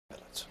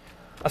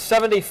A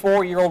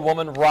 74-year-old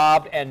woman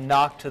robbed and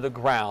knocked to the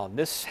ground.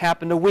 This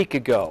happened a week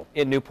ago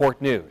in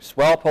Newport News.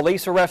 Well,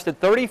 police arrested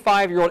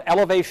 35-year-old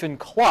Elevation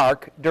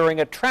Clark during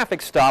a traffic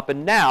stop,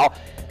 and now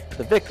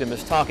the victim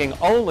is talking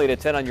only to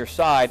 10 on Your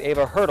Side.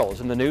 Ava Hurdle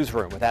is in the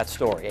newsroom with that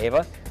story.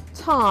 Ava?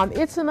 Tom,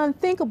 it's an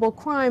unthinkable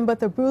crime,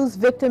 but the bruised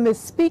victim is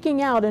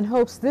speaking out in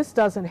hopes this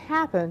doesn't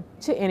happen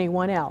to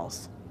anyone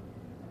else.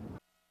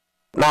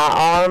 My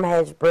arm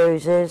has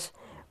bruises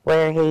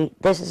where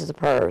this is the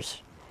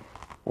purse,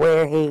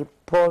 where he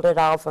pulled it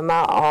off of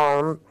my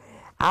arm.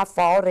 I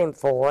fought him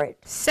for it.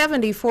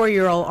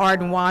 74-year-old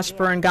Arden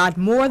Washburn got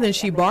more than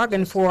she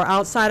bargained for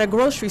outside a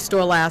grocery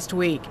store last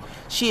week.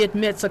 She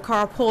admits a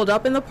car pulled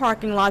up in the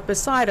parking lot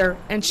beside her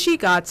and she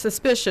got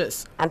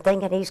suspicious. I'm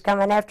thinking he's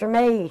coming after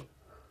me.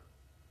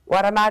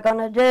 What am I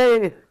going to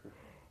do?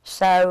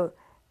 So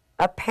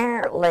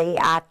apparently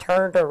I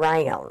turned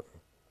around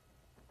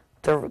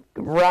to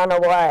run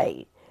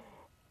away,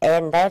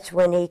 and that's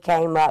when he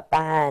came up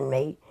behind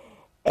me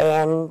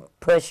and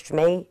pushed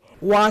me.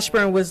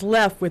 Washburn was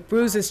left with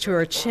bruises to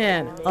her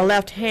chin, a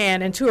left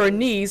hand, and to her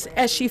knees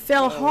as she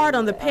fell hard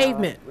on the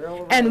pavement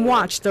and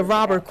watched the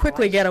robber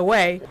quickly get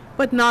away,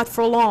 but not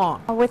for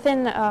long.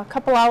 Within a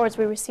couple hours,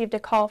 we received a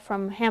call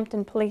from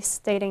Hampton Police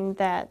stating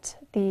that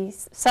the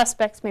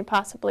suspects may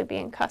possibly be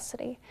in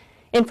custody.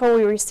 Info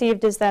we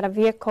received is that a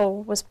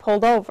vehicle was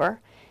pulled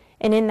over,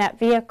 and in that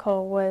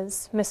vehicle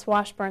was Miss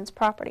Washburn's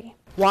property.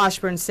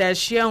 Washburn says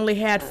she only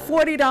had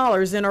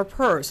 $40 in her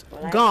purse,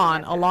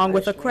 gone along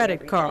with a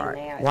credit card.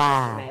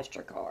 Wow.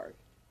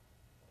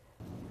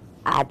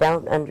 I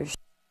don't understand.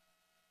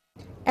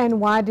 And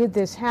why did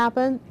this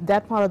happen?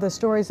 That part of the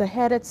story is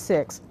ahead at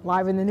 6.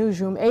 Live in the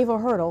newsroom, Ava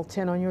Hurdle,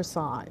 10 on Your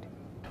Side.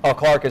 Well,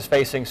 Clark is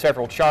facing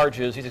several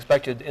charges. He's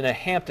expected in a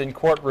Hampton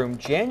courtroom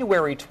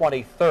January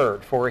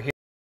 23rd for a hearing.